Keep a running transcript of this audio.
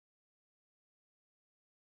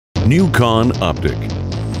Newcon Optik.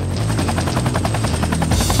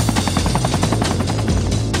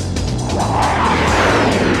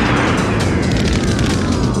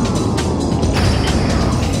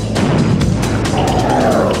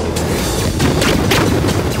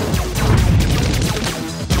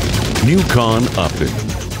 Newcon Optik.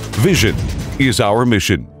 Vision is our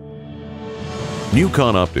mission.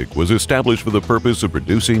 Newcon Optik was established for the purpose of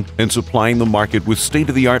producing and supplying the market with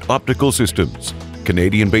state-of-the-art optical systems,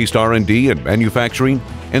 Canadian-based R&D and manufacturing,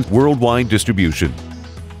 and worldwide distribution.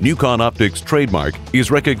 Newcon Optik's trademark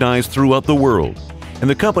is recognized throughout the world, and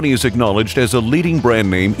the company is acknowledged as a leading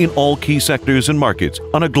brand name in all key sectors and markets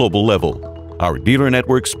on a global level. Our dealer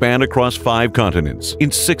network spans across 5 continents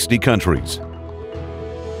in 60 countries.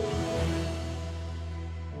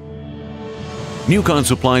 Newcon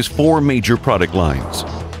supplies 4 major product lines: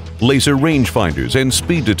 laser rangefinders and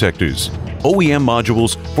speed detectors, OEM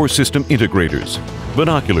modules for system integrators,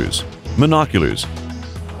 binoculars, monoculars,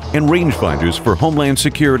 and rangefinders for homeland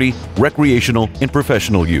security, recreational, and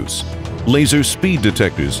professional use, laser speed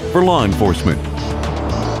detectors for law enforcement,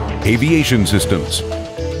 aviation systems,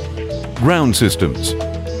 ground systems,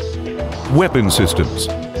 weapon systems,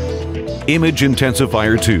 image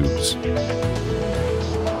intensifier tubes,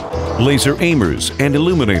 laser aimers and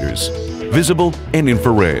illuminators, visible and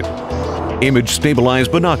infrared, image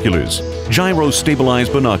stabilized binoculars, gyro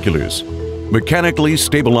stabilized binoculars, mechanically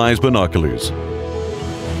stabilized binoculars.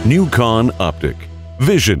 Newcon Optik.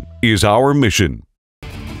 Vision is our mission.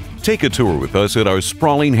 Take a tour with us at our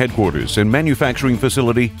sprawling headquarters and manufacturing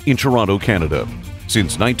facility in Toronto, Canada.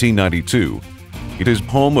 Since 1992, it is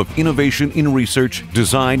home of innovation in research,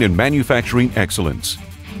 design, and manufacturing excellence.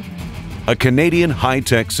 A Canadian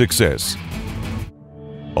high-tech success.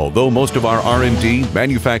 Although most of our R&D,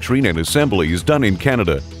 manufacturing, and assembly is done in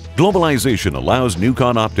Canada, globalization allows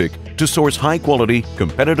Newcon Optik to source high-quality,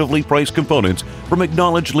 competitively priced components from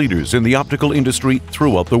acknowledged leaders in the optical industry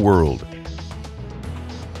throughout the world.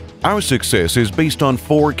 Our success is based on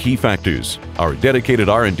 4 key factors. Our dedicated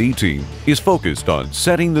R&D team is focused on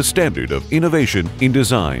setting the standard of innovation in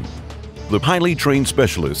design. The highly trained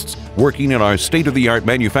specialists working in our state-of-the-art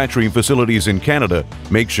manufacturing facilities in Canada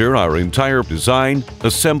make sure our entire design,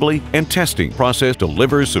 assembly, and testing process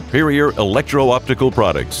delivers superior electro-optical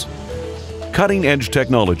products. Cutting-edge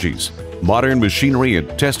technologies, modern machinery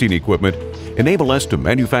and testing equipment enable us to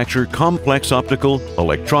manufacture complex optical,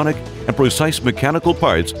 electronic, and precise mechanical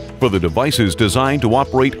parts for the devices designed to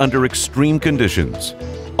operate under extreme conditions.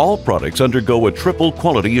 All products undergo a triple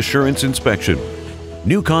quality assurance inspection.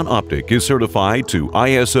 Newcon Optik is certified to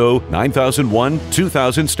ISO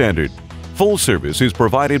 9001-2000 standard. Full service is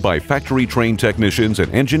provided by factory-trained technicians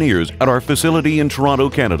and engineers at our facility in Toronto,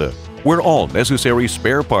 Canada, where all necessary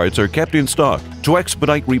spare parts are kept in stock to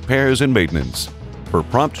expedite repairs and maintenance. For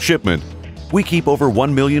prompt shipment, we keep over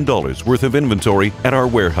 $1 million worth of inventory at our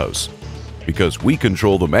warehouse. Because we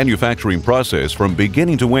control the manufacturing process from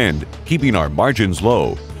beginning to end, keeping our margins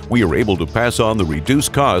low, we are able to pass on the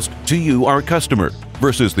reduced cost to you, our customer,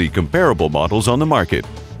 versus the comparable models on the market.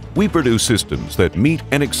 We produce systems that meet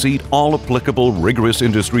and exceed all applicable rigorous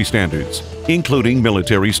industry standards, including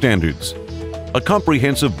military standards. A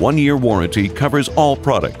comprehensive 1-year warranty covers all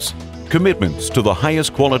products. Commitments to the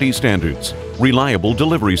highest quality standards, reliable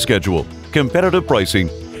delivery schedule, competitive pricing,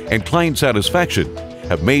 and client satisfaction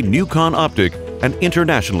have made Newcon Optik an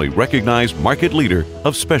internationally recognized market leader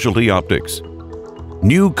of specialty optics.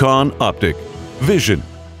 Newcon Optik. Vision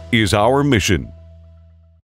is our mission.